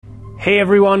Hey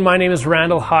everyone, my name is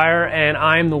Randall Heyer and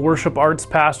I'm the worship arts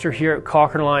pastor here at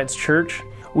Cochrane Alliance Church.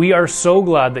 We are so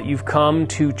glad that you've come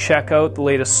to check out the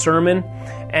latest sermon,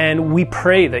 and we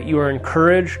pray that you are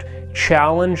encouraged,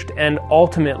 challenged, and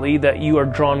ultimately that you are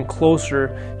drawn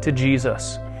closer to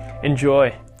Jesus.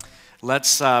 Enjoy.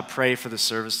 Let's pray for the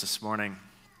service this morning.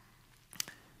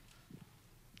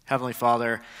 Heavenly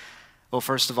Father, well,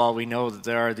 first of all, we know that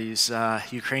there are these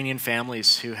Ukrainian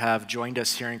families who have joined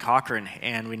us here in Cochrane,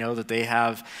 and we know that they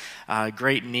have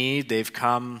great need. They've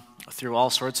come through all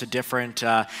sorts of different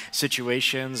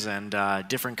situations and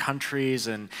different countries,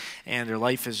 and their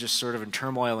life is just sort of in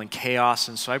turmoil and chaos.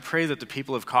 And so I pray that the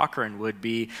people of Cochrane would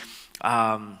be,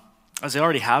 as they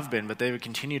already have been, but they would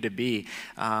continue to be,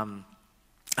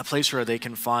 a place where they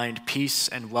can find peace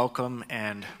and welcome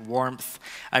and warmth.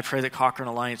 I pray that Cochrane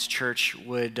Alliance Church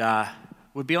would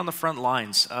be on the front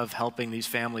lines of helping these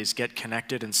families get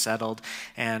connected and settled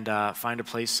and find a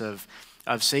place of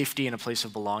safety and a place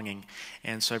of belonging.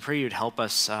 And so I pray you'd help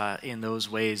us in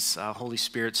those ways. Holy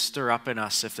Spirit, stir up in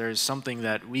us. If there's something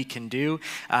that we can do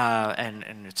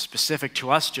and it's specific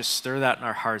to us, just stir that in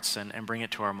our hearts and bring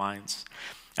it to our minds.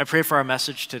 I pray for our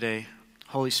message today.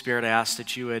 Holy Spirit, I ask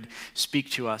that you would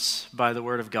speak to us by the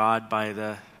word of God, by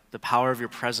the power of your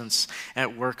presence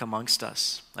at work amongst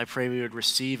us. I pray we would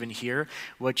receive and hear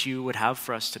what you would have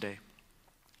for us today.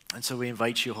 And so we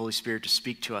invite you, Holy Spirit, to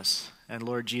speak to us. And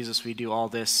Lord Jesus, we do all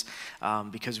this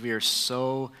because we are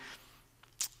so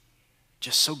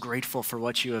grateful for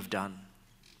what you have done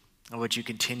and what you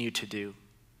continue to do.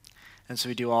 And so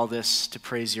we do all this to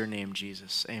praise your name,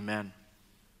 Jesus. Amen.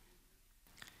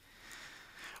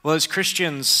 Well, as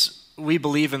Christians, we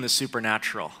believe in the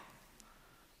supernatural.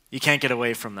 You can't get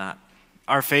away from that.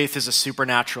 Our faith is a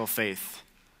supernatural faith.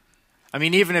 I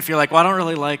mean, even if you're like, well, I don't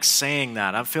really like saying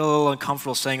that. I feel a little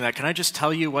uncomfortable saying that. Can I just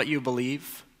tell you what you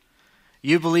believe?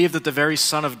 You believe that the very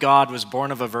Son of God was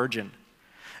born of a virgin,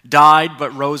 died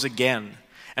but rose again,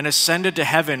 and ascended to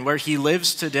heaven where he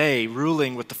lives today,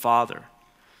 ruling with the Father.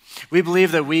 We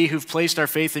believe that we who've placed our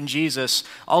faith in Jesus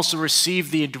also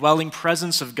receive the indwelling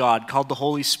presence of God called the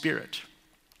Holy Spirit.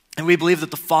 And we believe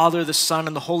that the Father, the Son,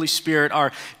 and the Holy Spirit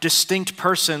are distinct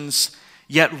persons,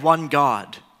 yet one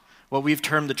God, what we've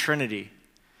termed the Trinity.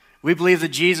 We believe that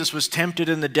Jesus was tempted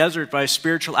in the desert by a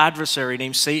spiritual adversary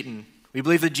named Satan. We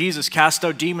believe that Jesus cast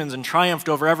out demons and triumphed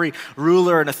over every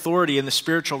ruler and authority in the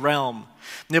spiritual realm.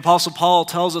 And the Apostle Paul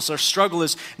tells us our struggle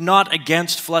is not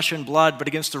against flesh and blood, but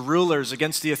against the rulers,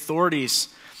 against the authorities,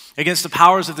 against the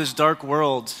powers of this dark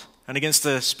world, and against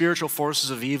the spiritual forces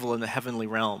of evil in the heavenly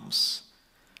realms.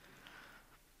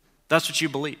 That's what you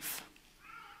believe.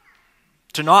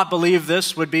 To not believe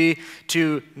this would be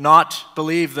to not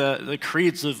believe the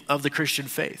creeds of the Christian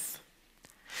faith.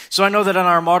 So I know that in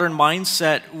our modern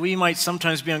mindset, we might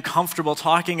sometimes be uncomfortable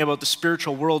talking about the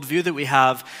spiritual worldview that we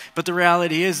have, but the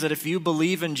reality is that if you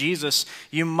believe in Jesus,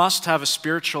 you must have a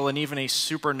spiritual and even a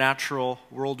supernatural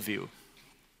worldview.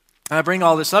 And I bring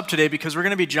all this up today because we're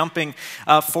going to be jumping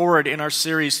forward in our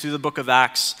series through the book of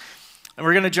Acts. And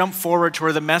we're going to jump forward to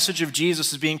where the message of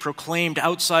Jesus is being proclaimed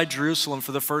outside Jerusalem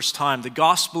for the first time. The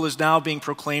gospel is now being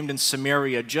proclaimed in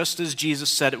Samaria, just as Jesus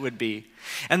said it would be.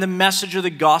 And the message of the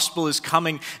gospel is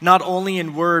coming not only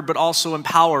in word, but also in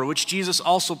power, which Jesus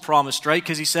also promised, right?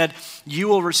 Because he said, you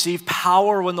will receive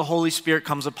power when the Holy Spirit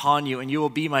comes upon you, and you will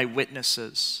be my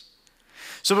witnesses.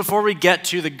 So before we get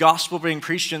to the gospel being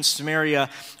preached in Samaria,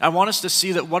 I want us to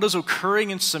see that what is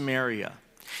occurring in Samaria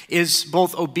is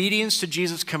both obedience to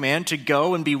Jesus' command to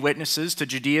go and be witnesses to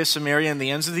Judea, Samaria, and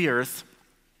the ends of the earth,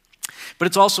 but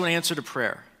it's also an answer to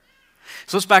prayer.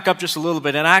 So let's back up just a little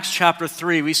bit. In Acts chapter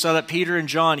 3, we saw that Peter and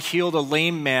John healed a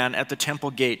lame man at the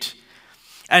temple gate.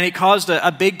 And it caused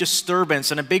a big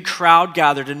disturbance, and a big crowd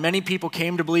gathered, and many people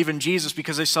came to believe in Jesus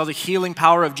because they saw the healing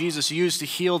power of Jesus used to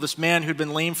heal this man who'd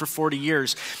been lame for 40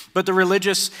 years. But the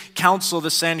religious council,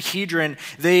 the Sanhedrin,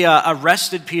 they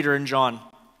arrested Peter and John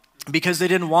because they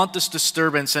didn't want this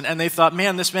disturbance, and they thought,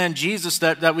 man, this man Jesus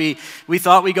that we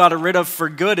thought we got rid of for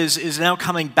good is now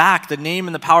coming back. The name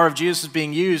and the power of Jesus is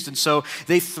being used, and so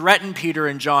they threaten Peter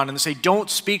and John, and they say,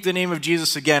 don't speak the name of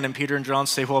Jesus again. And Peter and John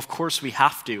say, well, of course we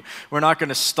have to. We're not going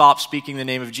to stop speaking the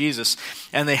name of Jesus,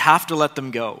 and they have to let them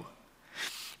go.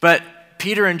 But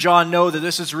Peter and John know that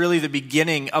this is really the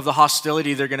beginning of the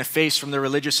hostility they're going to face from the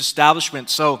religious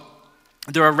establishment, so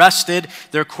they're arrested,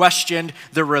 they're questioned,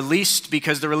 they're released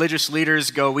because the religious leaders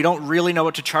go, we don't really know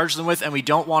what to charge them with and we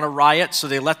don't want to riot, so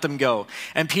they let them go.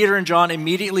 And Peter and John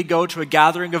immediately go to a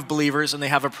gathering of believers and they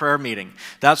have a prayer meeting.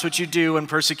 That's what you do when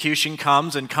persecution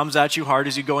comes and comes at you hard,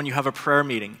 is you go and you have a prayer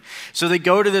meeting. So they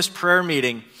go to this prayer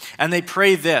meeting and they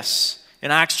pray this in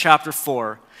Acts chapter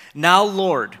 4. Now,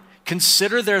 Lord,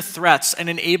 consider their threats and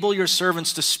enable your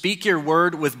servants to speak your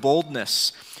word with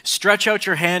boldness. Stretch out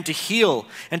your hand to heal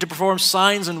and to perform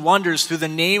signs and wonders through the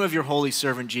name of your holy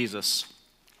servant Jesus."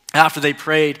 After they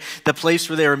prayed, the place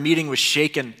where they were meeting was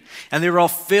shaken, and they were all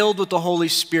filled with the Holy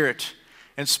Spirit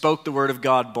and spoke the word of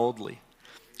God boldly.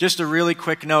 Just a really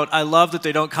quick note, I love that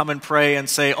they don't come and pray and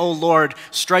say, "Oh Lord,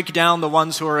 strike down the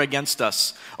ones who are against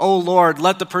us. Oh Lord,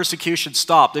 let the persecution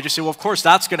stop." They just say, "Well, of course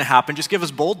that's going to happen. Just give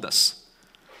us boldness."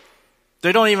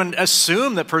 They don't even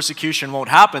assume that persecution won't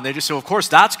happen. They just say, "Well, of course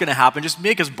that's going to happen. Just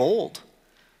make us bold."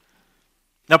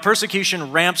 Now,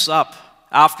 persecution ramps up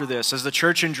after this as the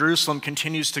church in Jerusalem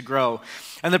continues to grow.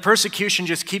 And the persecution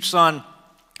just keeps on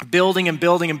building and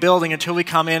building and building until we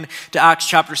come in to Acts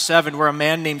chapter 7, where a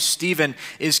man named Stephen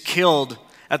is killed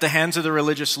at the hands of the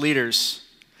religious leaders.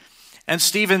 And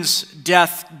Stephen's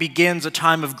death begins a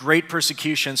time of great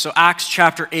persecution. So Acts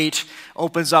chapter 8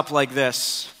 opens up like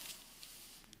this.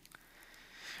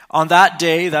 "On that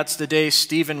day," that's the day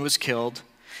Stephen was killed,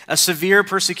 "a severe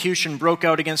persecution broke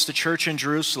out against the church in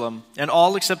Jerusalem, and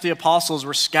all except the apostles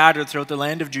were scattered throughout the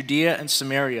land of Judea and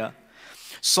Samaria.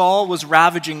 Saul was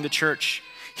ravaging the church.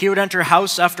 He would enter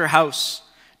house after house,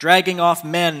 dragging off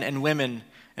men and women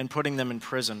and putting them in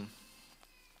prison."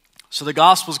 So the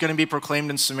gospel is going to be proclaimed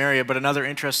in Samaria, but another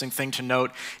interesting thing to note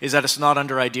is that it's not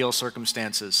under ideal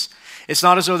circumstances. It's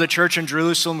not as though the church in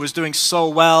Jerusalem was doing so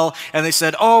well, and they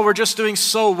said, "Oh, we're just doing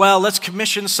so well, let's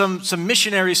commission some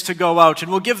missionaries to go out, and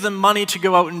we'll give them money to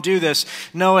go out and do this."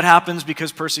 No, it happens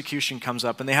because persecution comes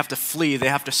up, and they have to flee, they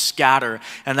have to scatter,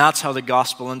 and that's how the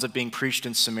gospel ends up being preached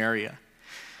in Samaria.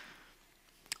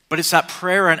 But it's that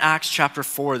prayer in Acts chapter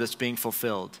 4 that's being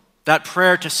fulfilled. That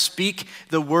prayer to speak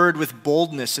the word with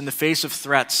boldness in the face of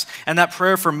threats. And that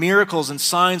prayer for miracles and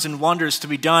signs and wonders to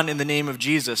be done in the name of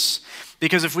Jesus.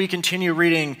 Because if we continue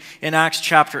reading in Acts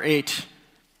chapter 8,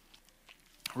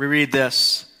 we read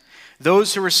this.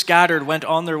 "Those who were scattered went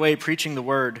on their way preaching the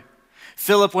word.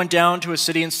 Philip went down to a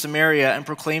city in Samaria and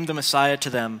proclaimed the Messiah to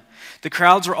them. The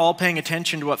crowds were all paying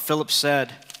attention to what Philip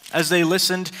said, as they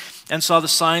listened and saw the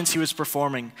signs he was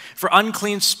performing. For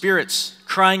unclean spirits,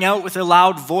 crying out with a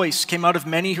loud voice, came out of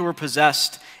many who were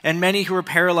possessed, and many who were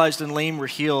paralyzed and lame were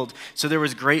healed. So there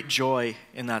was great joy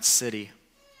in that city."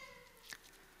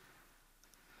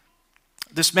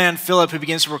 This man, Philip, who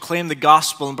begins to proclaim the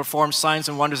gospel and perform signs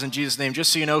and wonders in Jesus' name,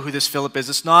 just so you know who this Philip is,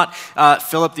 it's not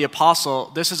Philip the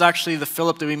apostle. This is actually the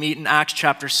Philip that we meet in Acts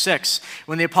chapter 6,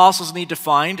 when the apostles need to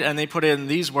find, and they put in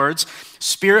these words,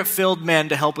 "Spirit-filled men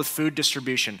to help with food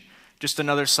distribution." Just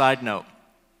another side note.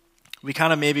 We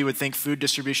kind of maybe would think food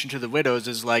distribution to the widows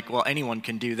is like, well, anyone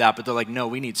can do that. But they're like, no,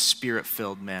 we need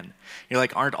Spirit-filled men. You're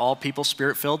like, aren't all people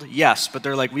Spirit-filled? Yes, but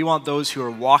they're like, we want those who are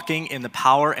walking in the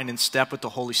power and in step with the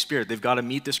Holy Spirit. They've got to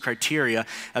meet this criteria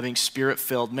of being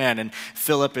Spirit-filled men. And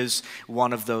Philip is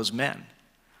one of those men.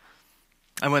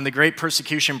 And when the great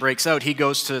persecution breaks out, he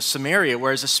goes to Samaria,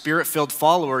 where as a Spirit-filled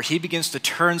follower, he begins to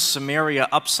turn Samaria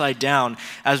upside down.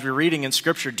 As we're reading in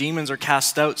Scripture, demons are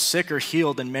cast out, sick are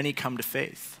healed, and many come to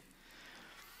faith.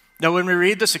 Now, when we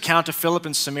read this account of Philip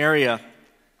in Samaria,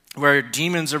 where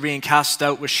demons are being cast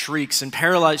out with shrieks and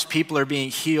paralyzed people are being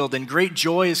healed and great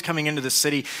joy is coming into the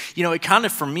city, it kind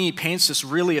of, for me, paints this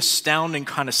really astounding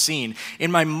kind of scene.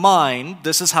 In my mind,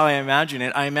 this is how I imagine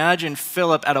it. I imagine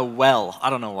Philip at a well. I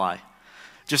don't know why.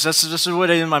 Just this is what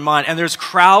it is in my mind. And there's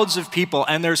crowds of people,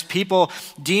 and there's people,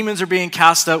 demons are being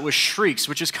cast out with shrieks,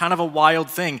 which is kind of a wild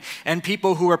thing. And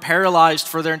people who are paralyzed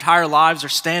for their entire lives are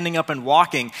standing up and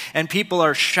walking. And people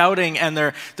are shouting, and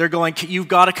they're going, "You've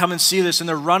got to come and see this." And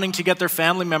they're running to get their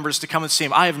family members to come and see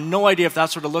him. I have no idea if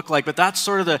that's what it looked like, but that's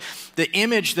sort of the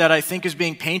image that I think is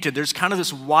being painted. There's kind of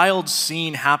this wild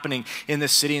scene happening in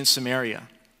this city in Samaria.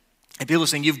 And people are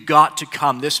saying, "You've got to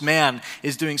come. This man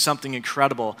is doing something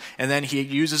incredible." And then he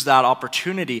uses that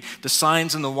opportunity, the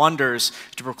signs and the wonders,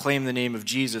 to proclaim the name of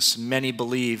Jesus. Many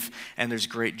believe, and there's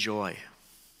great joy.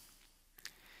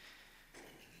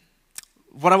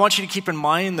 What I want you to keep in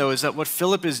mind, though, is that what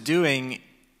Philip is doing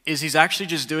is he's actually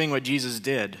just doing what Jesus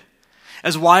did.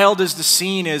 As wild as the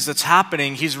scene is that's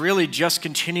happening, he's really just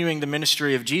continuing the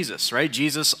ministry of Jesus, right?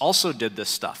 Jesus also did this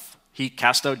stuff. He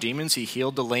cast out demons, he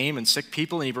healed the lame and sick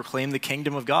people, and he proclaimed the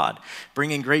kingdom of God,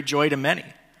 bringing great joy to many.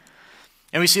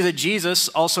 And we see that Jesus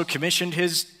also commissioned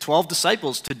his 12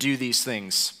 disciples to do these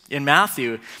things. In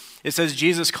Matthew, it says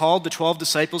Jesus called the 12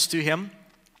 disciples to him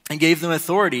and gave them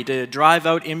authority to drive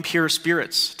out impure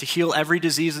spirits, to heal every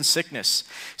disease and sickness,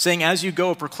 saying, "As you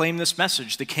go, proclaim this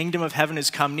message, the kingdom of heaven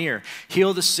has come near.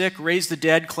 Heal the sick, raise the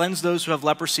dead, cleanse those who have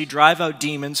leprosy, drive out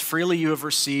demons. Freely you have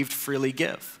received, freely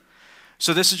give."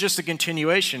 So this is just a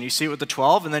continuation. You see it with the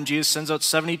 12, and then Jesus sends out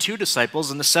 72 disciples,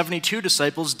 and the 72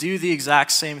 disciples do the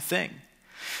exact same thing.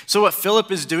 So what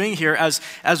Philip is doing here,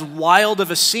 as wild of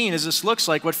a scene as this looks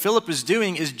like, what Philip is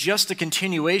doing is just a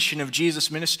continuation of Jesus'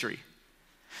 ministry.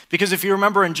 Because if you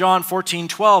remember in John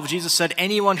 14:12, Jesus said,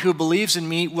 anyone who believes in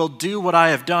me will do what I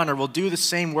have done, or will do the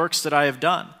same works that I have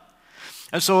done.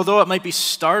 And so although it might be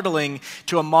startling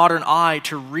to a modern eye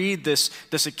to read this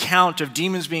account of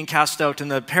demons being cast out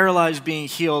and the paralyzed being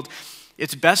healed,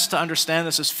 it's best to understand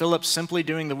this as Philip simply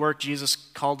doing the work Jesus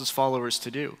called his followers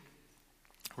to do.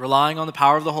 Relying on the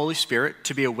power of the Holy Spirit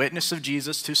to be a witness of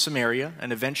Jesus to Samaria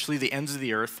and eventually the ends of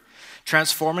the earth,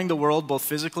 transforming the world both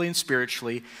physically and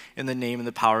spiritually in the name and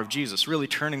the power of Jesus, really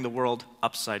turning the world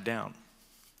upside down.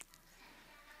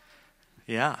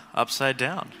 Yeah, upside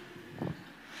down.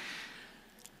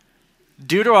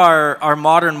 Due to our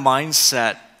modern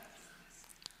mindset,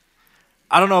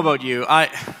 I don't know about you,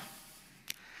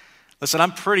 listen,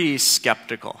 I'm pretty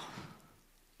skeptical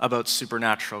about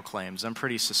supernatural claims. I'm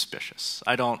pretty suspicious.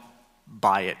 I don't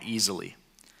buy it easily.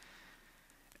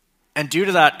 And due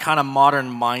to that kind of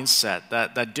modern mindset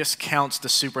that discounts the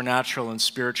supernatural and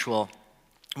spiritual,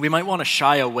 we might want to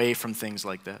shy away from things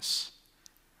like this.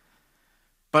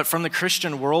 But from the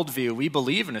Christian worldview, we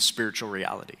believe in a spiritual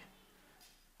reality.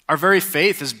 Our very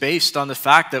faith is based on the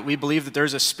fact that we believe that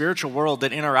there's a spiritual world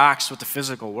that interacts with the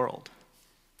physical world.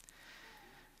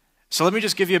 So let me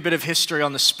just give you a bit of history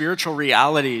on the spiritual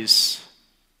realities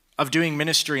of doing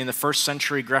ministry in the first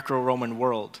century Greco-Roman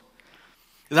world.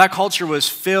 That culture was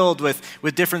filled with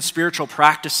different spiritual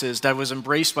practices that was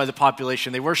embraced by the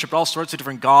population. They worshipped all sorts of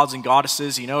different gods and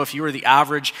goddesses. You know, if you were the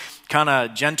average kind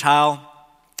of Gentile,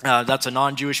 that's a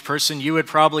non-Jewish person, you would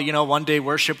probably, one day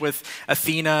worship with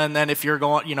Athena, and then if you're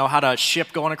going, had a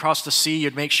ship going across the sea,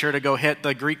 you'd make sure to go hit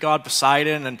the Greek god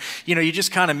Poseidon, and, you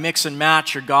just kind of mix and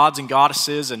match your gods and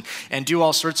goddesses and do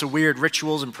all sorts of weird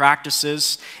rituals and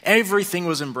practices. Everything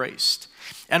was embraced.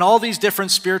 And all these different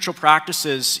spiritual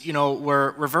practices,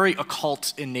 were very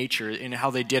occult in nature in how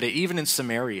they did it, even in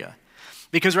Samaria.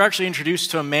 Because we're actually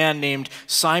introduced to a man named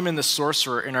Simon the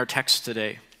sorcerer in our text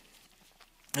today.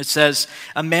 It says,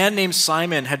 a man named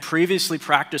Simon had previously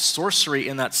practiced sorcery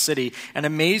in that city and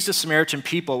amazed the Samaritan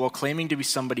people while claiming to be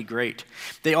somebody great.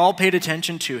 They all paid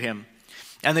attention to him,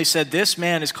 and they said, this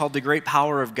man is called the great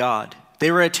power of God. They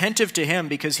were attentive to him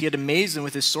because he had amazed them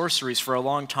with his sorceries for a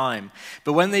long time.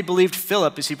 But when they believed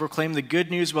Philip as he proclaimed the good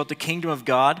news about the kingdom of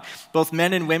God, both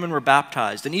men and women were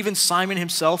baptized, and even Simon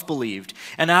himself believed.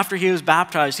 And after he was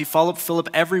baptized, he followed Philip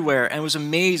everywhere and was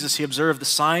amazed as he observed the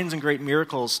signs and great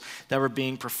miracles that were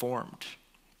being performed.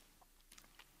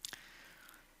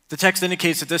 The text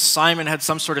indicates that this Simon had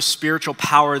some sort of spiritual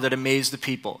power that amazed the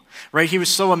people, right? He was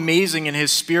so amazing in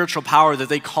his spiritual power that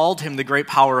they called him the great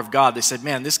power of God. They said,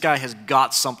 man, this guy has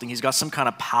got something. He's got some kind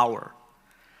of power.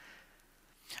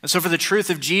 And so for the truth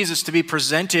of Jesus to be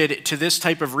presented to this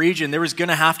type of region, there was going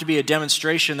to have to be a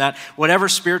demonstration that whatever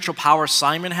spiritual power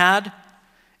Simon had,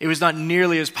 it was not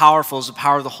nearly as powerful as the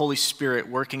power of the Holy Spirit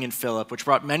working in Philip, which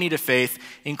brought many to faith,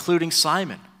 including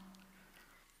Simon.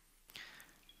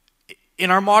 In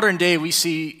our modern day, we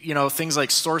see, things like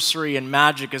sorcery and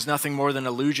magic as nothing more than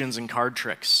illusions and card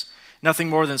tricks, nothing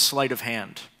more than sleight of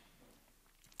hand.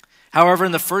 However,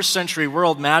 in the first century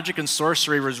world, magic and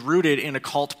sorcery was rooted in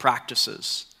occult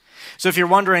practices. So if you're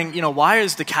wondering, why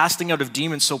is the casting out of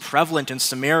demons so prevalent in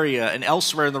Samaria and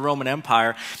elsewhere in the Roman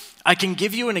Empire, I can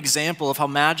give you an example of how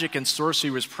magic and sorcery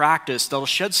was practiced that will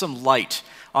shed some light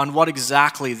on what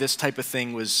exactly this type of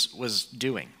thing was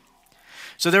doing.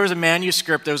 So there was a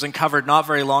manuscript that was uncovered not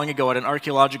very long ago at an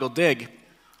archaeological dig.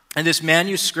 And this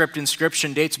manuscript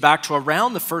inscription dates back to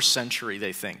around the first century,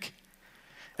 they think.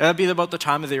 That would be about the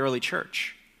time of the early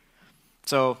church.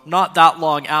 So not that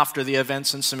long after the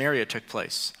events in Samaria took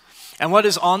place. And what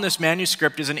is on this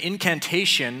manuscript is an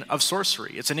incantation of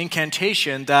sorcery. It's an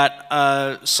incantation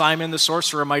that Simon the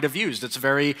sorcerer might have used.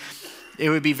 It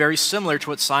would be very similar to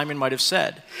what Simon might have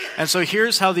said. And so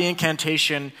here's how the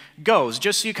incantation goes.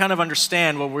 Just so you kind of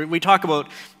understand, when we talk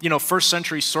about, first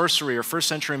century sorcery or first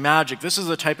century magic, this is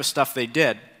the type of stuff they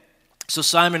did. So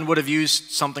Simon would have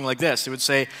used something like this. It would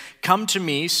say, come to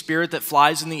me, spirit that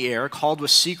flies in the air, called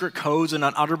with secret codes and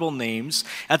unutterable names.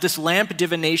 At this lamp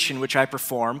divination which I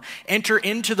perform, enter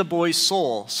into the boy's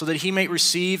soul, so that he may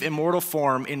receive immortal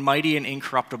form in mighty and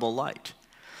incorruptible light.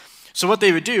 So what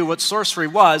they would do, what sorcery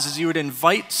was, is you would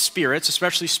invite spirits,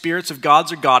 especially spirits of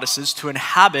gods or goddesses, to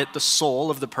inhabit the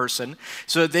soul of the person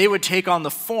so that they would take on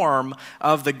the form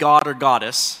of the god or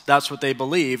goddess. That's what they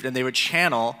believed, and they would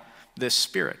channel this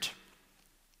spirit.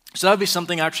 So that would be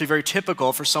something actually very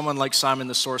typical for someone like Simon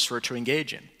the sorcerer to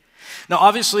engage in. Now,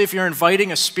 obviously, if you're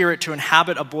inviting a spirit to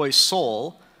inhabit a boy's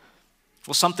soul,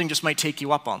 well, something just might take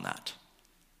you up on that.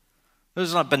 This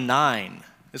is not benign.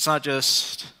 It's not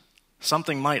just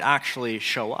something might actually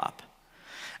show up.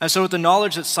 And so with the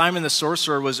knowledge that Simon the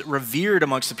sorcerer was revered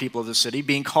amongst the people of the city,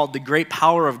 being called the great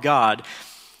power of God,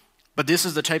 but this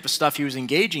is the type of stuff he was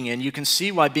engaging in, you can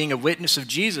see why being a witness of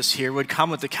Jesus here would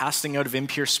come with the casting out of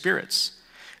impure spirits.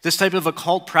 This type of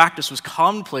occult practice was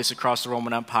commonplace across the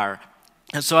Roman Empire.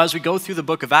 And so as we go through the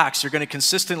book of Acts, you're going to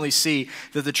consistently see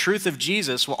that the truth of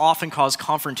Jesus will often cause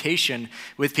confrontation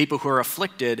with people who are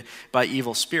afflicted by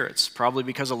evil spirits, probably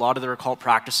because a lot of their occult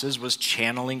practices was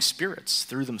channeling spirits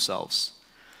through themselves.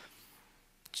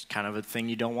 It's kind of a thing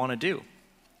you don't want to do.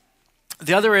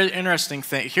 The other interesting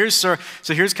thing, here's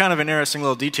kind of an interesting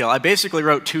little detail. I basically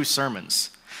wrote 2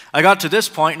 sermons. I got to this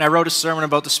point and I wrote a sermon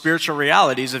about the spiritual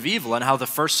realities of evil and how the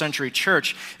first century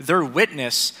church, their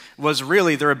witness was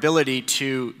really their ability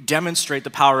to demonstrate the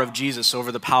power of Jesus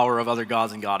over the power of other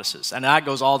gods and goddesses. And that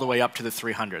goes all the way up to the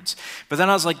 300s. But then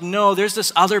I was like, no, there's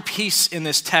this other piece in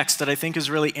this text that I think is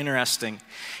really interesting.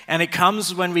 And it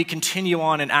comes when we continue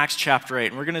on in Acts chapter 8.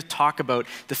 And we're going to talk about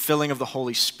the filling of the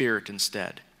Holy Spirit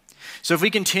instead. So if we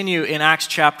continue in Acts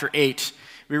chapter 8,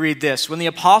 we read this: When the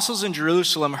apostles in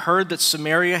Jerusalem heard that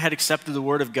Samaria had accepted the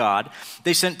word of God,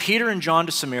 they sent Peter and John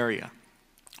to Samaria.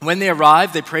 When they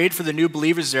arrived, they prayed for the new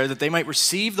believers there that they might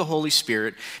receive the Holy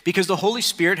Spirit, because the Holy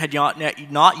Spirit had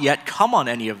not yet come on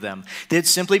any of them. They had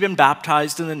simply been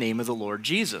baptized in the name of the Lord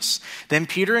Jesus. Then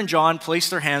Peter and John placed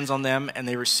their hands on them, and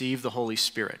they received the Holy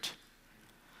Spirit.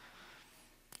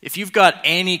 If you've got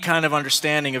any kind of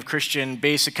understanding of Christian,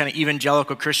 basic kind of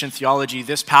evangelical Christian theology,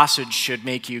 this passage should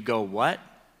make you go, what?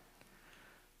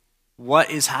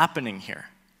 What is happening here?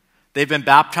 They've been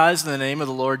baptized in the name of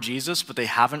the Lord Jesus, but they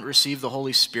haven't received the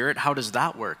Holy Spirit. How does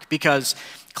that work? Because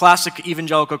classic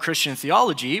evangelical Christian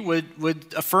theology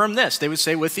would affirm this. They would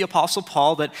say with the Apostle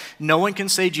Paul that no one can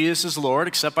say Jesus is Lord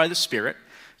except by the Spirit.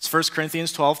 It's 1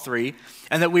 Corinthians 12:3.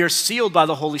 And that we are sealed by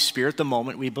the Holy Spirit the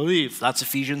moment we believe. That's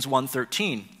Ephesians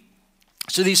 1:13.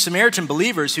 So these Samaritan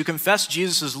believers who confess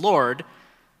Jesus as Lord,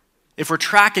 if we're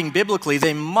tracking biblically,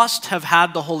 they must have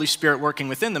had the Holy Spirit working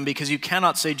within them, because you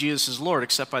cannot say Jesus is Lord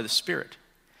except by the Spirit.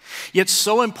 Yet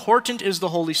so important is the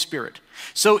Holy Spirit,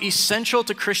 so essential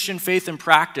to Christian faith and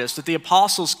practice, that the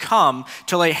apostles come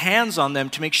to lay hands on them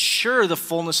to make sure the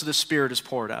fullness of the Spirit is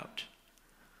poured out.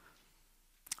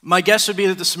 My guess would be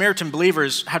that the Samaritan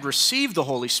believers had received the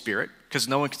Holy Spirit, because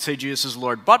no one could say Jesus is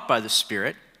Lord but by the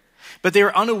Spirit, but they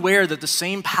were unaware that the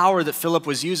same power that Philip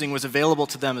was using was available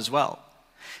to them as well.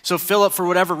 So Philip, for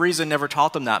whatever reason, never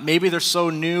taught them that. Maybe they're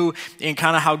so new in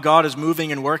kind of how God is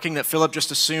moving and working that Philip just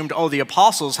assumed, oh, the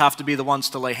apostles have to be the ones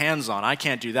to lay hands on. I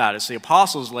can't do that. It's the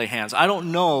apostles lay hands. I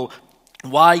don't know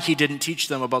why he didn't teach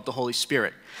them about the Holy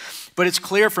Spirit. But it's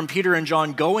clear from Peter and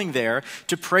John going there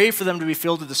to pray for them to be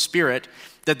filled with the Spirit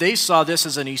that they saw this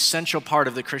as an essential part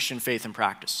of the Christian faith and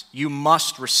practice. You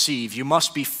must receive, you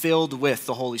must be filled with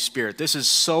the Holy Spirit. This is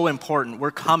so important.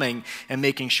 We're coming and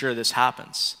making sure this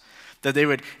happens. That they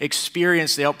would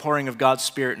experience the outpouring of God's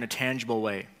Spirit in a tangible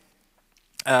way.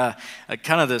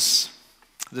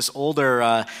 This older,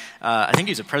 I think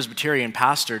he's a Presbyterian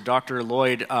pastor, Dr.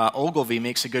 Lloyd Ogilvie,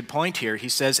 makes a good point here. He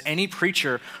says, any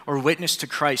preacher or witness to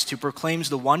Christ who proclaims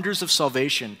the wonders of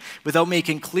salvation without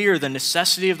making clear the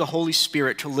necessity of the Holy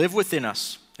Spirit to live within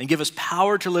us and give us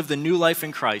power to live the new life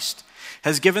in Christ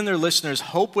has given their listeners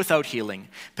hope without healing,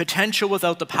 potential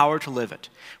without the power to live it.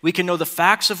 We can know the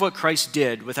facts of what Christ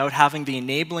did without having the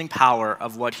enabling power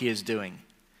of what he is doing.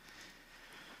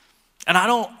 And I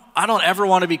don't ever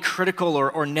want to be critical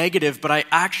or negative, but I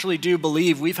actually do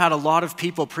believe we've had a lot of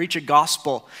people preach a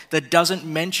gospel that doesn't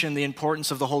mention the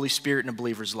importance of the Holy Spirit in a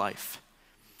believer's life.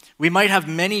 We might have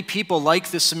many people like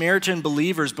the Samaritan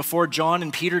believers before John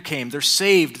and Peter came. They're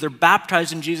saved, they're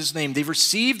baptized in Jesus' name, they've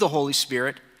received the Holy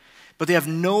Spirit, but they have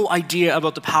no idea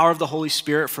about the power of the Holy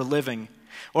Spirit for living,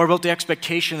 or about the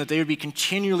expectation that they would be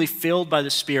continually filled by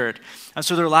the Spirit, and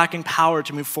so they're lacking power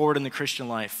to move forward in the Christian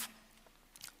life.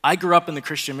 I grew up in the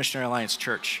Christian Missionary Alliance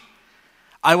Church.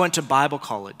 I went to Bible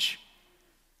college.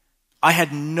 I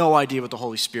had no idea what the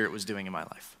Holy Spirit was doing in my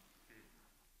life.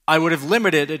 I would have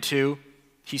limited it to,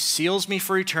 he seals me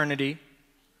for eternity,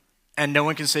 and no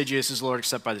one can say Jesus is Lord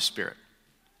except by the Spirit.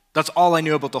 That's all I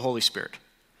knew about the Holy Spirit.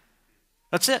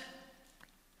 That's it.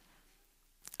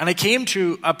 And I came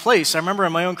to a place, I remember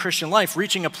in my own Christian life,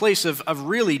 reaching a place of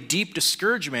really deep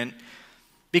discouragement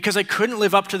because I couldn't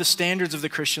live up to the standards of the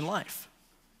Christian life.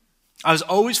 I was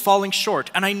always falling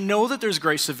short, and I know that there's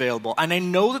grace available, and I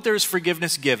know that there's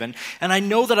forgiveness given, and I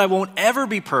know that I won't ever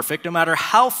be perfect, no matter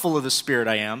how full of the Spirit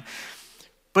I am,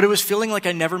 But it was feeling like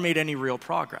I never made any real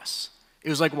progress. It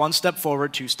was like 1 step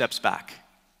forward, 2 steps back.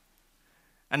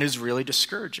 And it was really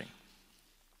discouraging.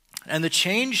 And the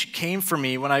change came for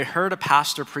me when I heard a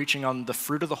pastor preaching on the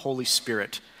fruit of the Holy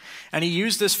Spirit. And he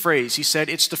used this phrase. He said,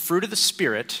 it's the fruit of the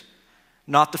Spirit,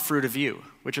 not the fruit of you,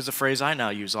 which is a phrase I now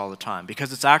use all the time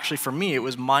because it's actually, for me, it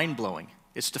was mind-blowing.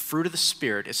 It's the fruit of the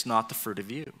Spirit. It's not the fruit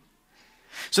of you.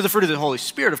 So the fruit of the Holy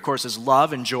Spirit, of course, is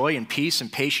love and joy and peace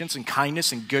and patience and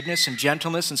kindness and goodness and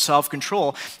gentleness and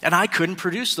self-control. And I couldn't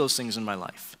produce those things in my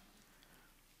life.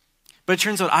 But it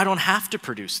turns out I don't have to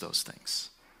produce those things.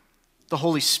 The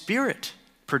Holy Spirit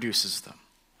produces them.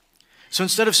 So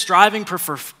instead of striving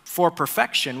for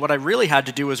perfection, what I really had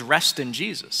to do was rest in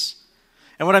Jesus.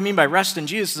 And what I mean by rest in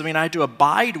Jesus is I had to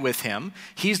abide with him.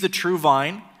 He's the true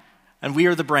vine, and we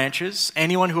are the branches.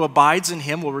 Anyone who abides in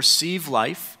him will receive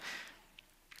life.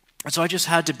 And so I just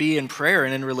had to be in prayer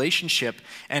and in relationship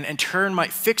and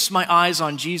fix my eyes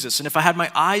on Jesus. And if I had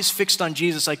my eyes fixed on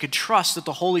Jesus, I could trust that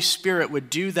the Holy Spirit would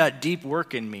do that deep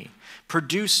work in me,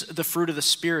 produce the fruit of the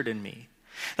Spirit in me.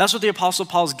 That's what the Apostle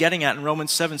Paul's getting at in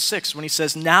Romans 7:6 when he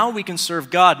says, now we can serve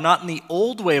God not in the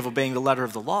old way of obeying the letter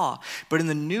of the law, but in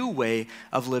the new way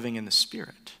of living in the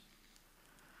Spirit.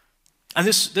 And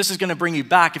this is going to bring you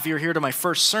back, if you're here to my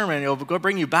first sermon, it'll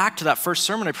bring you back to that first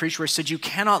sermon I preached where I said you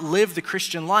cannot live the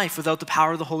Christian life without the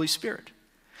power of the Holy Spirit.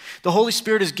 The Holy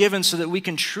Spirit is given so that we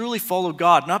can truly follow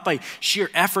God, not by sheer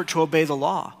effort to obey the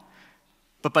law,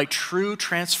 but by true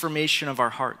transformation of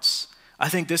our hearts. I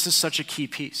think this is such a key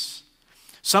piece.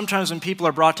 Sometimes when people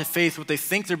are brought to faith, what they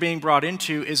think they're being brought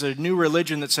into is a new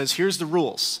religion that says, here's the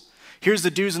rules, here's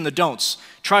the do's and the don'ts,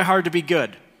 try hard to be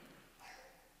good.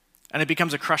 And it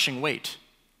becomes a crushing weight.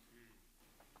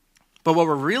 But what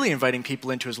we're really inviting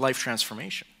people into is life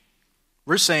transformation.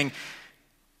 We're saying,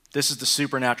 this is the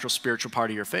supernatural spiritual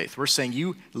part of your faith. We're saying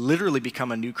you literally become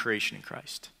a new creation in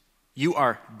Christ. You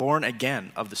are born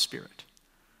again of the Spirit.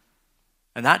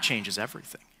 And that changes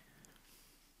everything.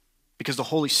 Because the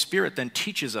Holy Spirit then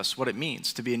teaches us what it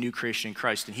means to be a new creation in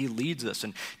Christ, and he leads us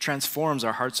and transforms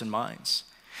our hearts and minds.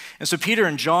 And so Peter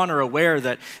and John are aware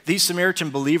that these Samaritan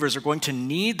believers are going to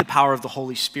need the power of the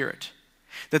Holy Spirit,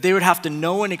 that they would have to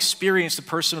know and experience the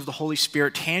person of the Holy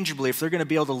Spirit tangibly if they're going to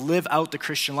be able to live out the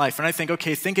Christian life. And I think,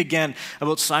 okay, think again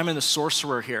about Simon the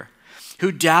sorcerer here,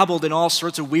 who dabbled in all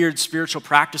sorts of weird spiritual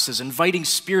practices, inviting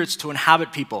spirits to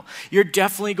inhabit people. You're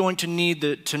definitely going to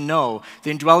need to know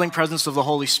the indwelling presence of the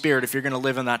Holy Spirit if you're going to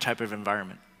live in that type of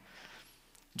environment.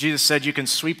 Jesus said you can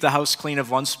sweep the house clean of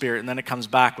one spirit and then it comes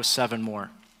back with 7 more.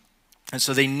 And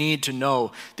so they need to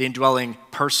know the indwelling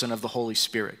person of the Holy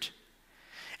Spirit.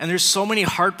 And there's so many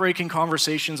heartbreaking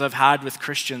conversations I've had with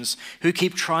Christians who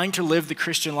keep trying to live the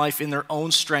Christian life in their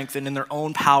own strength and in their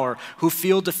own power, who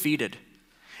feel defeated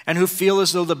and who feel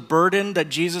as though the burden that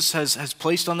Jesus has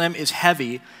placed on them is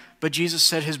heavy, but Jesus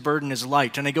said his burden is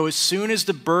light. And I go, as soon as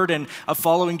the burden of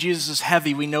following Jesus is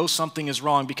heavy, we know something is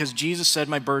wrong because Jesus said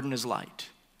my burden is light.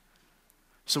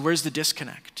 So where's the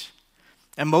disconnect?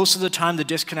 And most of the time, the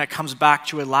disconnect comes back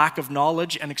to a lack of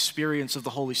knowledge and experience of the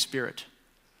Holy Spirit.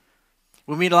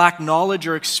 When we lack knowledge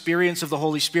or experience of the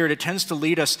Holy Spirit, it tends to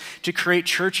lead us to create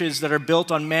churches that are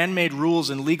built on man-made rules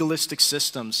and legalistic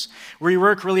systems, where you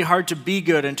work really hard to be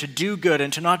good and to do good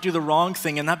and to not do the wrong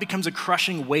thing, and that becomes a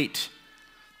crushing weight.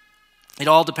 It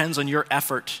all depends on your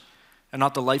effort and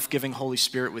not the life-giving Holy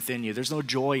Spirit within you. There's no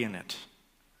joy in it.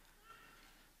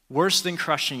 Worse than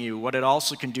crushing you, what it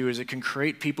also can do is it can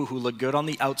create people who look good on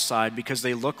the outside because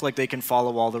they look like they can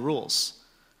follow all the rules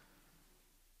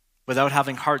without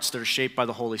having hearts that are shaped by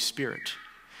the Holy Spirit.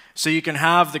 So you can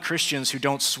have the Christians who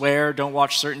don't swear, don't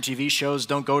watch certain TV shows,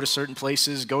 don't go to certain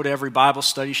places, go to every Bible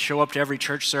study, show up to every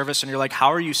church service, and you're like, how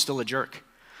are you still a jerk?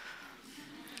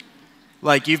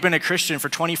 Like, you've been a Christian for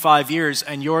 25 years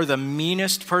and you're the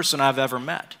meanest person I've ever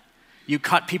met. You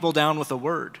cut people down with a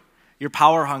word. You're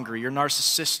power hungry, you're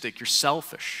narcissistic, you're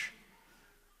selfish.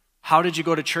 How did you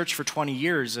go to church for 20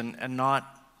 years and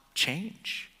not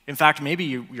change? In fact, maybe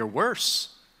you're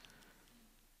worse.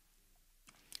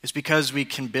 It's because we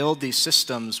can build these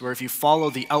systems where if you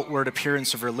follow the outward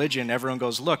appearance of religion, everyone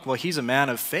goes, look, well, he's a man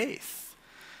of faith.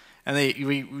 And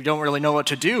we don't really know what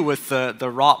to do with the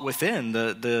rot within,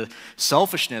 the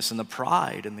selfishness and the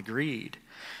pride and the greed.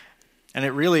 And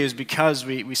it really is because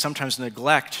we sometimes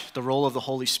neglect the role of the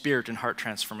Holy Spirit in heart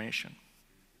transformation.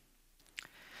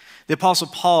 The Apostle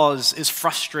Paul is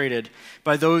frustrated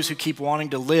by those who keep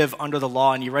wanting to live under the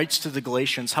law, and he writes to the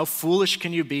Galatians, how foolish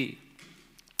can you be?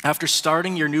 After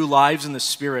starting your new lives in the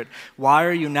Spirit, why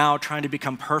are you now trying to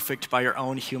become perfect by your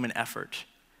own human effort?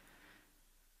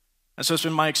 And so it's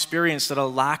been my experience that a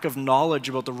lack of knowledge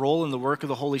about the role and the work of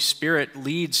the Holy Spirit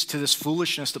leads to this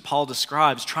foolishness that Paul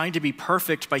describes, trying to be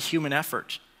perfect by human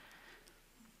effort.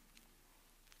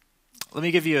 Let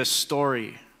me give you a story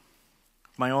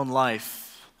of my own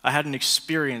life. I had an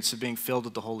experience of being filled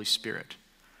with the Holy Spirit.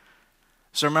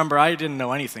 So remember, I didn't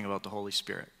know anything about the Holy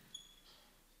Spirit.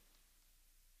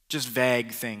 Just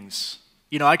vague things.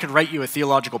 You know, I could write you a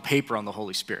theological paper on the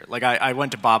Holy Spirit. Like I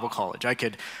went to Bible college. I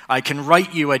can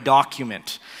write you a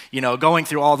document, going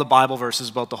through all the Bible verses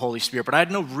about the Holy Spirit, but I had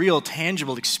no real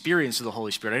tangible experience of the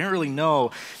Holy Spirit. I didn't really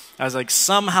know. I was like,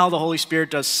 somehow the Holy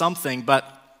Spirit does something,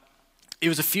 but it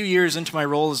was a few years into my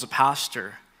role as a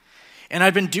pastor. And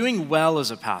I'd been doing well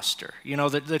as a pastor.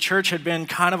 The church had been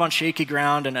kind of on shaky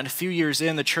ground, and a few years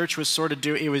in, the church was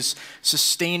it was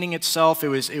sustaining itself. It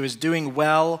was doing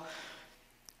well.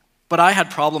 But I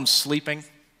had problems sleeping.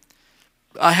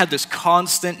 I had this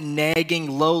constant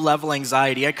nagging, low-level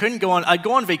anxiety. I'd go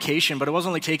on vacation, but it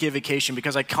wasn't like taking a vacation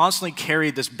because I constantly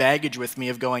carried this baggage with me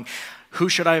of going, who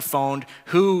should I have phoned?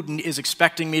 Who is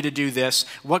expecting me to do this?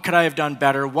 What could I have done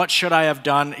better? What should I have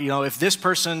done? If this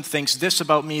person thinks this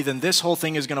about me, then this whole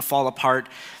thing is going to fall apart.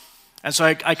 And so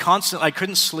I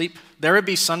couldn't sleep. There would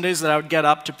be Sundays that I would get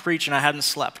up to preach and I hadn't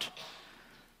slept.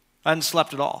 I hadn't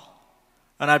slept at all.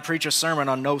 And I'd preach a sermon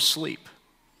on no sleep.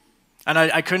 And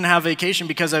I couldn't have vacation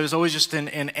because I was always just in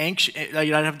anxious. I'd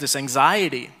have this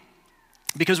anxiety.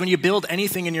 Because when you build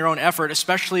anything in your own effort,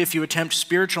 especially if you attempt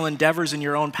spiritual endeavors in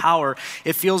your own power,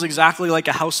 it feels exactly like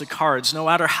a house of cards. No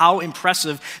matter how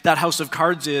impressive that house of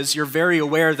cards is, you're very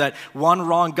aware that one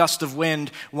wrong gust of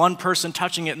wind, one person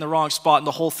touching it in the wrong spot, and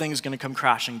the whole thing is going to come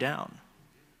crashing down.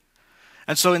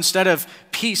 And so instead of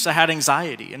peace, I had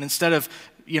anxiety. And instead of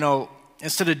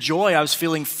joy, I was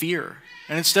feeling fear.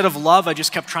 And instead of love, I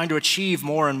just kept trying to achieve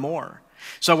more and more.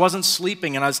 So I wasn't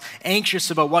sleeping, and I was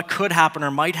anxious about what could happen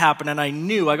or might happen, and I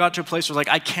got to a place where I was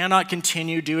like, I cannot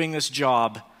continue doing this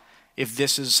job if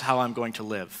this is how I'm going to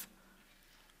live.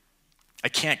 I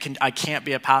can't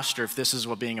be a pastor if this is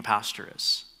what being a pastor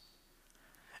is.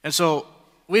 And so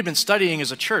we've been studying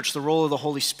as a church the role of the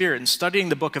Holy Spirit and studying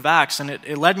the book of Acts, and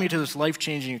it led me to this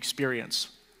life-changing experience.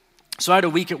 So I had a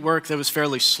week at work that was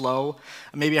fairly slow.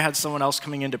 Maybe I had someone else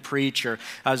coming in to preach, or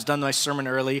I was done my sermon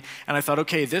early, and I thought,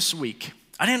 okay, this week,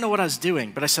 I didn't know what I was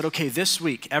doing, but I said, okay, this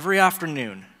week, every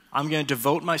afternoon, I'm going to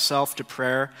devote myself to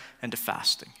prayer and to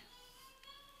fasting.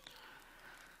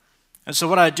 And so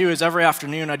what I'd do is every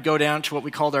afternoon, I'd go down to what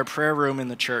we called our prayer room in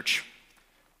the church,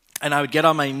 and I would get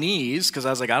on my knees, because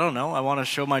I was like, I don't know, I want to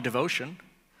show my devotion,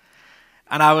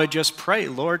 and I would just pray,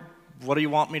 Lord, what do you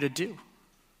want me to do?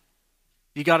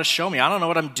 You got to show me. I don't know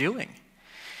what I'm doing.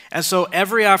 And so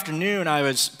every afternoon I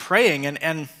was praying,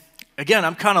 and again,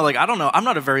 I'm kind of like, I don't know, I'm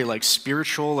not a very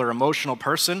spiritual or emotional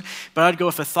person, but I'd go,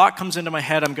 if a thought comes into my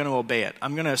head, I'm going to obey it.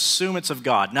 I'm going to assume it's of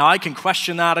God. Now I can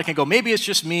question that. I can go, maybe it's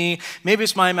just me, maybe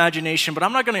it's my imagination, but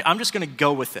I'm just going to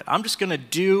go with it. I'm just going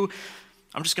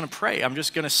to pray. I'm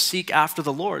just going to seek after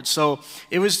the Lord. So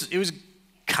it was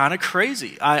kind of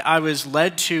crazy. I was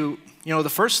led to, the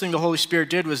first thing the Holy Spirit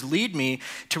did was lead me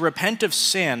to repent of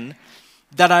sin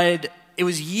that it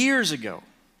was years ago,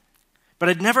 but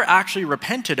I'd never actually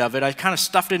repented of it. I kind of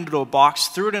stuffed it into a box,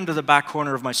 threw it into the back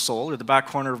corner of my soul or the back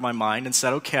corner of my mind and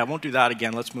said, okay, I won't do that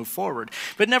again, let's move forward.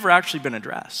 But it never actually been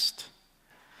addressed.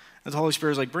 And the Holy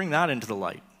Spirit was like, bring that into the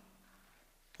light.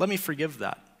 Let me forgive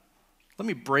that. Let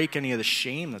me break any of the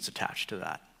shame that's attached to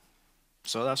that.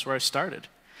 So that's where I started.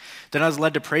 Then I was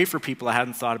led to pray for people I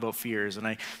hadn't thought about for years, and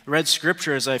I read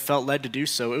scripture as I felt led to do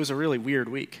so. It was a really weird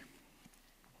week.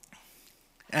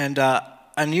 And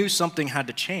I knew something had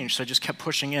to change, so I just kept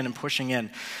pushing in and pushing in.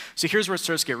 So here's where it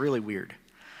starts to get really weird.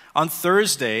 On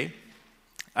Thursday,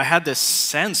 I had this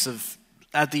sense of,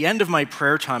 at the end of my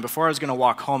prayer time, before I was going to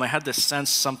walk home, I had this sense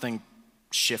something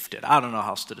shifted. I don't know how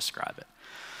else to describe it.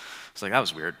 It's like, that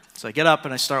was weird. So I get up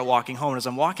and I start walking home. And as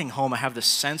I'm walking home, I have this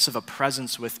sense of a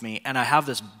presence with me. And I have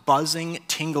this buzzing,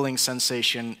 tingling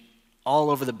sensation all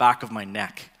over the back of my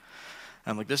neck.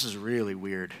 And I'm like, this is really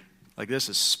weird. Like, this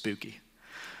is spooky.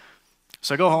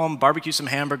 So I go home, barbecue some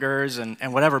hamburgers and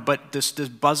whatever. But this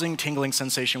buzzing, tingling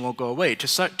sensation won't go away. To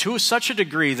such a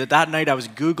degree that night I was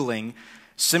Googling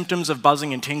symptoms of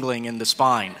buzzing and tingling in the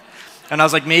spine. And I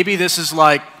was like, maybe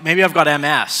I've got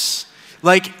MS.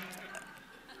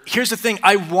 Here's the thing,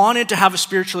 I wanted to have a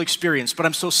spiritual experience, but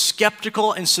I'm so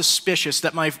skeptical and suspicious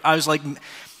that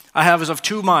I was of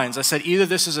two minds. I said, either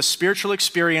this is a spiritual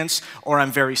experience or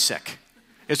I'm very sick.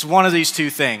 It's one of these two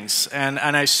things. And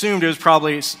I assumed it was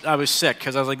probably I was sick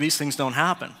because I was like, these things don't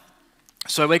happen.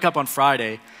 So I wake up on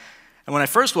Friday, and And when I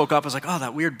first woke up, I was like, oh,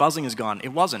 that weird buzzing is gone.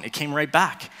 It wasn't. It came right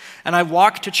back. And I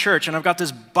walked to church, and I've got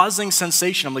this buzzing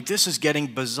sensation. I'm like, this is getting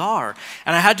bizarre.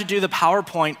 And I had to do the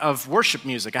PowerPoint of worship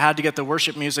music. I had to get the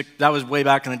worship music. That was way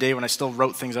back in the day when I still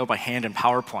wrote things out by hand in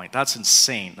PowerPoint. That's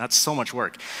insane. That's so much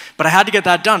work. But I had to get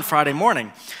that done Friday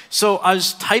morning. So I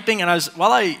was typing, and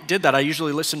while I did that, I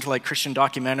usually listen to like Christian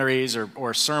documentaries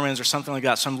or sermons or something like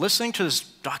that. So I'm listening to this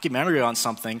documentary on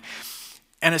something,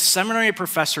 and a seminary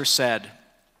professor said,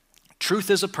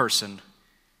 truth is a person,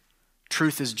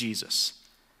 truth is Jesus.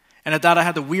 And at that, I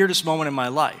had the weirdest moment in my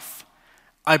life.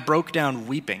 I broke down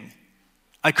weeping.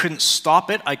 I couldn't stop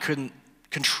it, I couldn't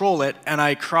control it, and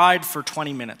I cried for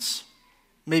 20 minutes,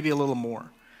 maybe a little more.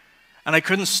 And I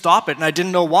couldn't stop it, and I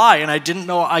didn't know why, and I didn't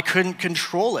know I couldn't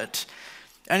control it.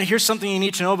 And here's something you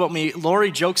need to know about me. Lori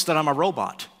jokes that I'm a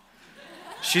robot.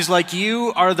 She's like,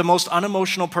 you are the most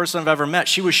unemotional person I've ever met.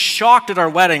 She was shocked at our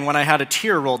wedding when I had a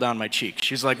tear roll down my cheek.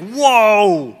 She's like,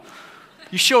 whoa,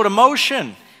 you showed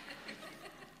emotion.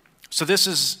 So this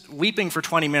is weeping for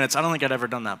 20 minutes. I don't think I'd ever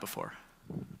done that before.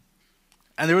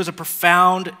 And there was a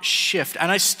profound shift.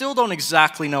 And I still don't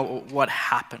exactly know what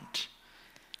happened.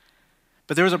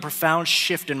 But there was a profound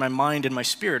shift in my mind and my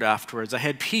spirit afterwards. I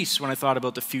had peace when I thought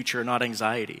about the future, not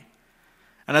anxiety.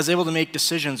 And I was able to make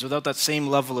decisions without that same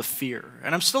level of fear.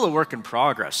 And I'm still a work in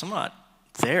progress. I'm not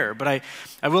there. But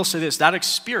I will say this, that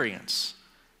experience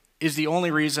is the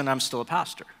only reason I'm still a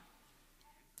pastor.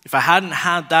 If I hadn't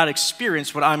had that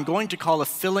experience, what I'm going to call a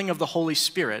filling of the Holy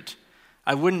Spirit,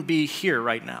 I wouldn't be here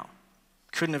right now.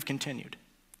 Couldn't have continued.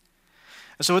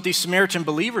 And so what these Samaritan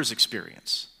believers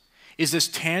experience is this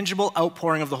tangible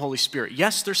outpouring of the Holy Spirit.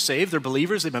 Yes, they're saved. They're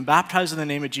believers. They've been baptized in the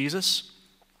name of Jesus.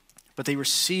 But they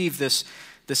receive this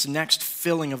next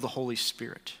filling of the Holy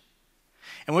Spirit.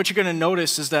 And what you're going to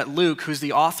notice is that Luke, who's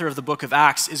the author of the book of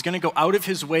Acts, is going to go out of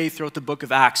his way throughout the book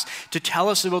of Acts to tell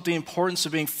us about the importance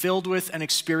of being filled with and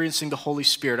experiencing the Holy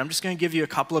Spirit. I'm just going to give you a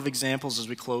couple of examples as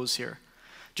we close here.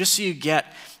 Just so you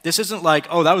get, this isn't like,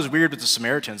 oh, that was weird with the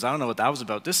Samaritans. I don't know what that was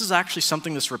about. This is actually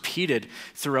something that's repeated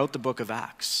throughout the book of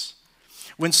Acts.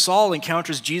 When Saul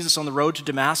encounters Jesus on the road to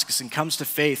Damascus and comes to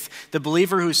faith, the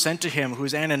believer who is sent to him, who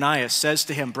is Ananias, says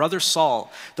to him, Brother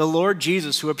Saul, the Lord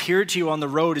Jesus, who appeared to you on the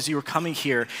road as you were coming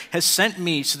here, has sent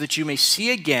me so that you may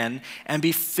see again and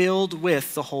be filled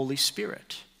with the Holy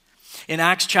Spirit. In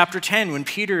Acts chapter 10, when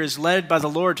Peter is led by the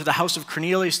Lord to the house of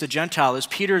Cornelius the Gentile, as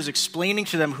Peter is explaining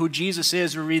to them who Jesus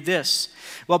is, we read this.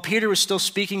 While Peter was still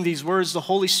speaking these words, the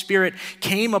Holy Spirit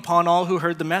came upon all who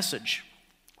heard the message.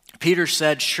 Peter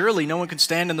said, surely no one can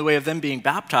stand in the way of them being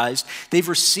baptized. They've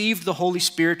received the Holy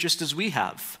Spirit just as we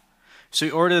have. So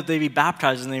he ordered that they be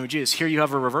baptized in the name of Jesus. Here you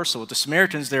have a reversal. With the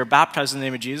Samaritans, they are baptized in the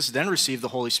name of Jesus, then receive the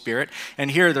Holy Spirit. And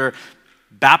here they're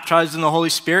baptized in the Holy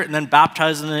Spirit and then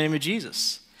baptized in the name of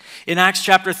Jesus. In Acts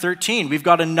chapter 13, we've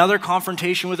got another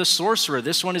confrontation with a sorcerer.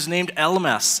 This one is named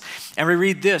Elymas. And we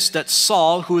read this, that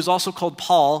Saul, who is also called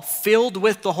Paul, filled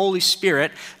with the Holy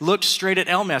Spirit, looked straight at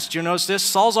Elymas. Do you notice this?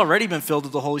 Saul's already been filled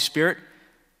with the Holy Spirit.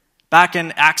 Back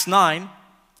in Acts 9,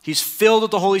 he's filled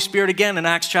with the Holy Spirit again in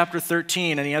Acts chapter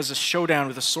 13, and he has a showdown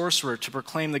with a sorcerer to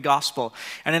proclaim the gospel.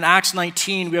 And in Acts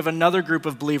 19, we have another group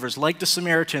of believers, like the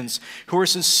Samaritans, who were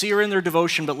sincere in their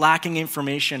devotion but lacking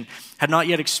information, had not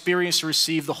yet experienced or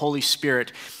received the Holy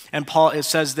Spirit. And it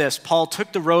says this, Paul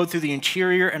took the road through the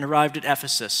interior and arrived at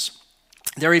Ephesus.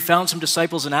 There he found some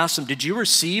disciples and asked them, did you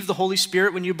receive the Holy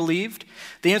Spirit when you believed?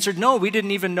 They answered, no, we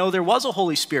didn't even know there was a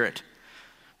Holy Spirit.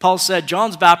 Paul said,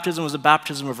 John's baptism was a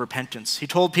baptism of repentance. He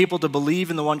told people to believe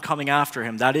in the one coming after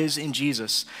him, that is, in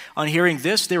Jesus. On hearing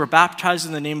this, they were baptized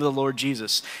in the name of the Lord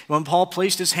Jesus. And when Paul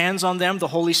placed his hands on them, the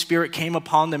Holy Spirit came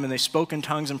upon them, and they spoke in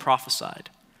tongues and prophesied.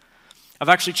 I've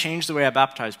actually changed the way I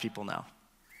baptize people now.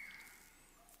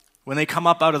 When they come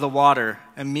up out of the water,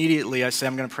 immediately I say,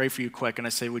 I'm going to pray for you quick. And I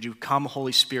say, would you come,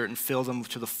 Holy Spirit, and fill them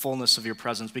to the fullness of your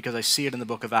presence? Because I see it in the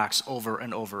book of Acts over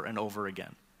and over and over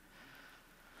again.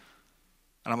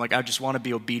 And I'm like, I just want to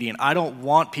be obedient. I don't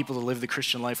want people to live the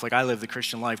Christian life like I live the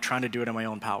Christian life, trying to do it in my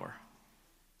own power.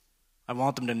 I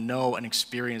want them to know and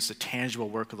experience the tangible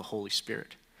work of the Holy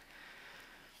Spirit.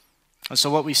 And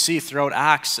so what we see throughout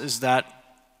Acts is that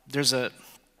there's an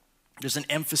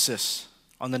emphasis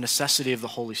on the necessity of the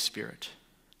Holy Spirit.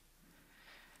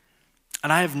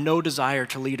 And I have no desire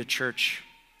to lead a church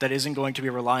that isn't going to be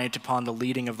reliant upon the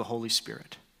leading of the Holy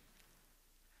Spirit.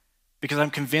 Because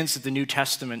I'm convinced that the New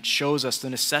Testament shows us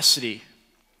the necessity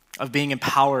of being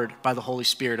empowered by the Holy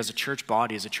Spirit as a church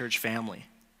body, as a church family.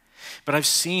 But I've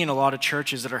seen a lot of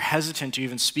churches that are hesitant to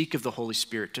even speak of the Holy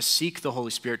Spirit, to seek the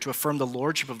Holy Spirit, to affirm the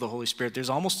lordship of the Holy Spirit. There's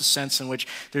almost a sense in which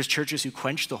there's churches who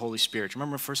quench the Holy Spirit.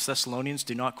 Remember 1 Thessalonians,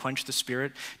 do not quench the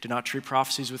Spirit, do not treat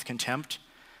prophecies with contempt.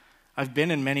 I've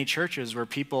been in many churches where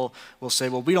people will say,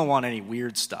 well, we don't want any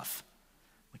weird stuff.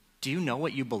 Do you know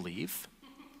what you believe?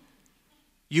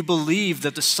 You believe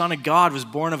that the Son of God was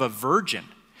born of a virgin,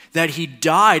 that he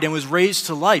died and was raised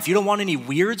to life. You don't want any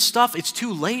weird stuff? It's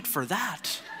too late for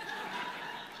that.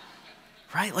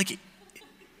 Right? Like,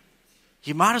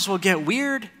 you might as well get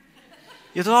weird.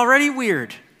 It's already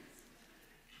weird.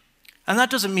 And that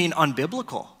doesn't mean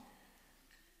unbiblical.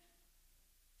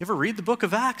 You ever read the book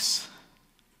of Acts?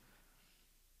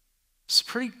 It's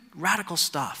pretty radical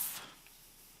stuff.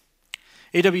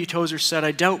 A.W. Tozer said,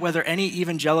 I doubt whether any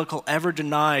evangelical ever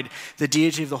denied the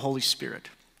deity of the Holy Spirit.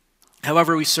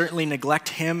 However, we certainly neglect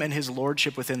him and his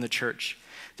lordship within the church.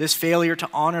 This failure to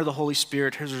honor the Holy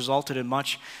Spirit has resulted in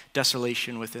much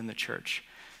desolation within the church.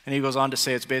 And he goes on to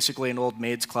say it's basically an old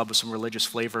maids club with some religious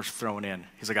flavor thrown in.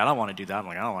 He's like, I don't want to do that. I'm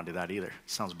like, I don't want to do that either. It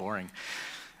sounds boring.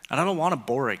 And I don't want a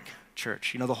boring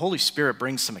church. You know, the Holy Spirit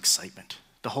brings some excitement.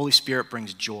 The Holy Spirit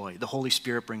brings joy. The Holy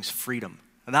Spirit brings freedom.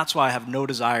 And that's why I have no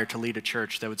desire to lead a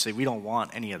church that would say, we don't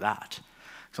want any of that.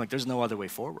 It's like, there's no other way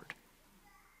forward.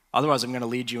 Otherwise, I'm going to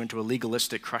lead you into a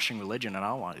legalistic, crushing religion, and I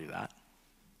don't want to do that.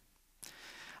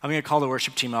 I'm going to call the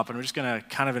worship team up, and I'm just going to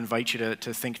kind of invite you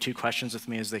to think two questions with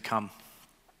me as they come.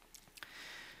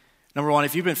 Number one,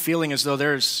 if you've been feeling as though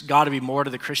there's got to be more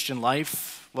to the Christian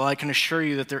life, well, I can assure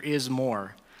you that there is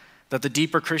more. That the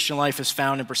deeper Christian life is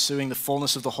found in pursuing the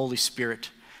fullness of the Holy Spirit,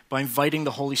 by inviting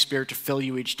the Holy Spirit to fill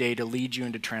you each day, to lead you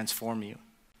and to transform you.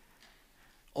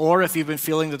 Or if you've been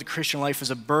feeling that the Christian life is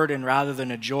a burden rather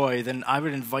than a joy, then I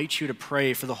would invite you to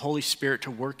pray for the Holy Spirit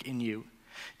to work in you,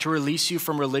 to release you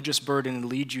from religious burden and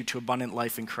lead you to abundant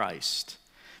life in Christ.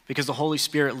 Because the Holy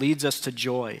Spirit leads us to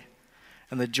joy,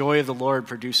 and the joy of the Lord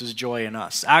produces joy in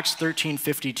us. Acts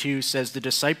 13:52 says, the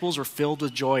disciples were filled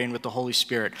with joy and with the Holy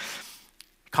Spirit.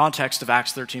 Context of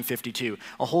Acts 13:52.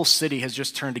 A whole city has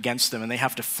just turned against them and they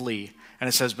have to flee. And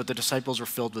it says, but the disciples were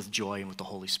filled with joy and with the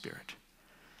Holy Spirit.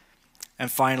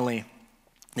 And finally,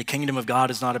 the kingdom of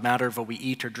God is not a matter of what we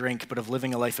eat or drink, but of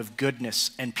living a life of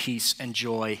goodness and peace and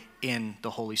joy in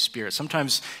the Holy Spirit.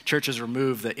 Sometimes churches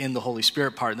remove the in the Holy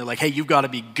Spirit part, and they're like, hey, you've got to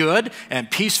be good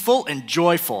and peaceful and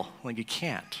joyful. Like, you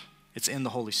can't. It's in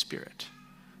the Holy Spirit.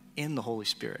 In the Holy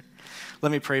Spirit.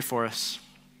 Let me pray for us.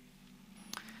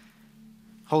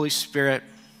 Holy Spirit,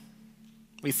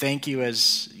 we thank you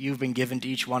as you've been given to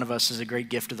each one of us as a great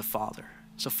gift of the Father.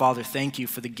 So, Father, thank you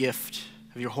for the gift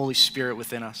of your Holy Spirit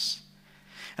within us.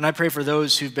 And I pray for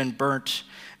those who've been burnt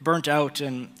out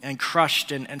and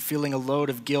crushed and feeling a load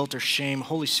of guilt or shame.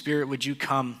 Holy Spirit, would you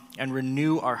come and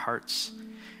renew our hearts?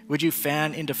 Would you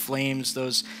fan into flames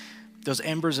those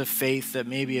embers of faith that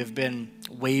maybe have been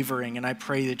wavering? And I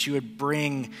pray that you would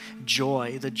bring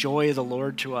joy, the joy of the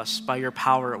Lord to us by your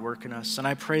power at work in us. And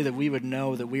I pray that we would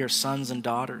know that we are sons and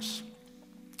daughters.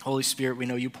 Holy Spirit, we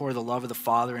know you pour the love of the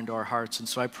Father into our hearts. And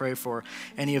so I pray for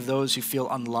any of those who feel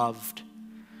unloved,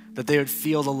 that they would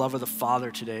feel the love of the Father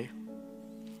today.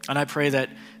 And I pray that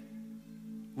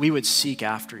we would seek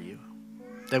after you,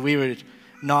 that we would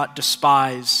not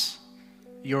despise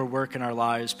your work in our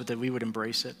lives, but that we would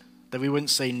embrace it, that we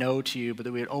wouldn't say no to you, but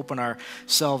that we would open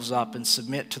ourselves up and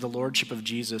submit to the lordship of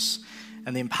Jesus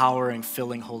and the empowering,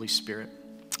 filling Holy Spirit.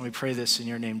 And we pray this in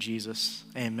your name, Jesus.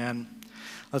 Amen.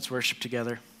 Let's worship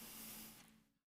together.